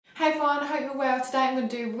hope you're well. Today I'm going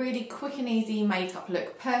to do a really quick and easy makeup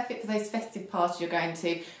look, perfect for those festive parties you're going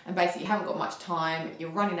to and basically you haven't got much time, you're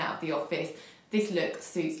running out of the office. This look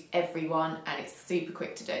suits everyone and it's super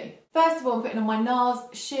quick to do. First of all, I'm putting on my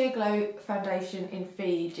NARS Sheer Glow foundation in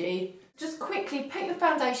Fiji. Just quickly put your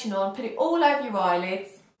foundation on, put it all over your eyelids.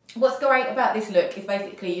 What's great about this look is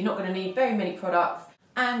basically you're not going to need very many products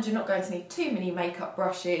and you're not going to need too many makeup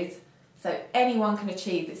brushes, so anyone can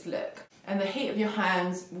achieve this look. And the heat of your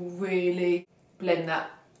hands will really blend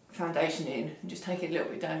that foundation in. And just take it a little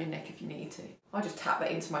bit down your neck if you need to. I just tap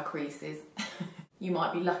that into my creases. You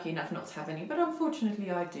might be lucky enough not to have any, but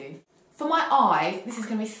unfortunately I do. For my eyes, this is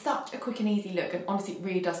going to be such a quick and easy look, and honestly it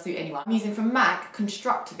really does suit anyone. I'm using from MAC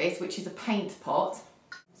Constructivist, which is a paint pot.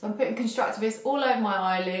 So I'm putting Constructivist all over my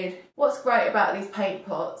eyelid. What's great about these paint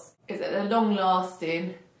pots is that they're long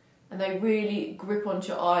lasting and they really grip onto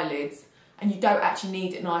your eyelids. And you don't actually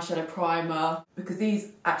need an eyeshadow primer because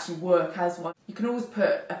these actually work as one. You can always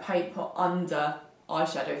put a paint pot under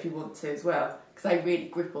eyeshadow if you want to as well, because they really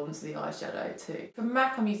grip onto the eyeshadow too. For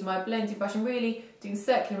MAC, I'm using my blending brush and really doing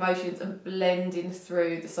circular motions and blending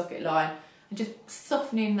through the socket line and just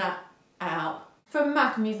softening that out. For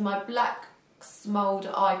MAC, I'm using my black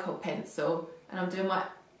Smolder Icon pencil and I'm doing my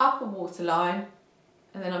upper waterline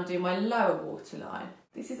and then I'm doing my lower waterline.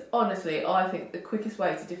 This is honestly, I think, the quickest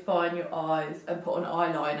way to define your eyes and put on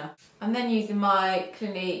eyeliner. I'm then using my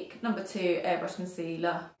Clinique No. 2 Airbrush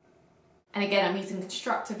Concealer. And again, I'm using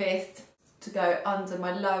Constructivist to go under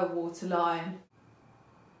my lower waterline.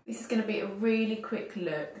 This is going to be a really quick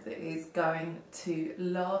look that is going to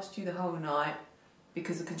last you the whole night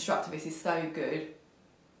because the Constructivist is so good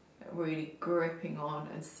at really gripping on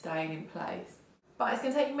and staying in place. But it's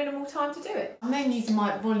going to take minimal time to do it. I'm then using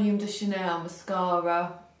my Volume de Chanel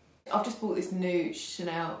mascara. I've just bought this new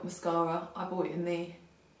Chanel mascara. I bought it in the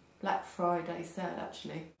Black Friday sale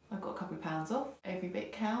actually. I got a couple of pounds off. Every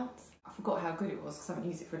bit counts. I forgot how good it was because I haven't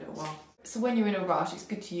used it for a little while. So when you're in a rush, it's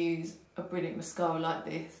good to use a brilliant mascara like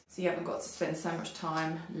this so you haven't got to spend so much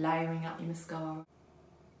time layering up your mascara.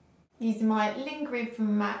 Using my Lingering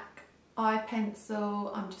from MAC eye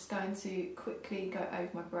pencil, I'm just going to quickly go over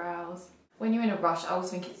my brows. When you're in a rush, I always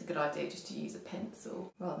think it's a good idea just to use a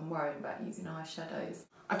pencil rather than worrying about using eyeshadows.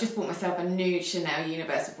 I've just bought myself a new Chanel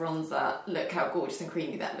Universal bronzer. Look how gorgeous and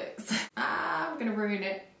creamy that looks. I'm going to ruin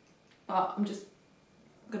it, but I'm just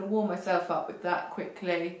going to warm myself up with that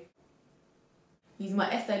quickly. Using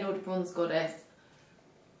my Estee Lauder Bronze Goddess,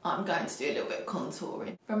 I'm going to do a little bit of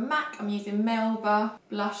contouring. From MAC, I'm using Melba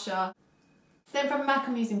blusher. Then from MAC,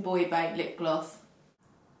 I'm using Boy Bay lip gloss.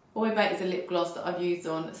 Boy Bay is a lip gloss that I've used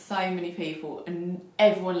on so many people and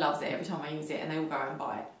everyone loves it every time I use it and they all go and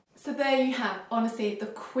buy it. So there you have, honestly, the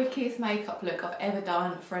quickest makeup look I've ever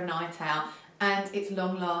done for a night out, and it's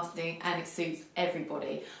long lasting and it suits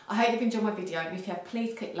everybody. I hope you've enjoyed my video, and if you have,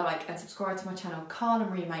 please click like and subscribe to my channel Carla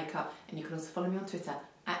Marie Makeup, and you can also follow me on Twitter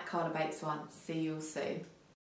 @CarlaBakes1. See you all soon.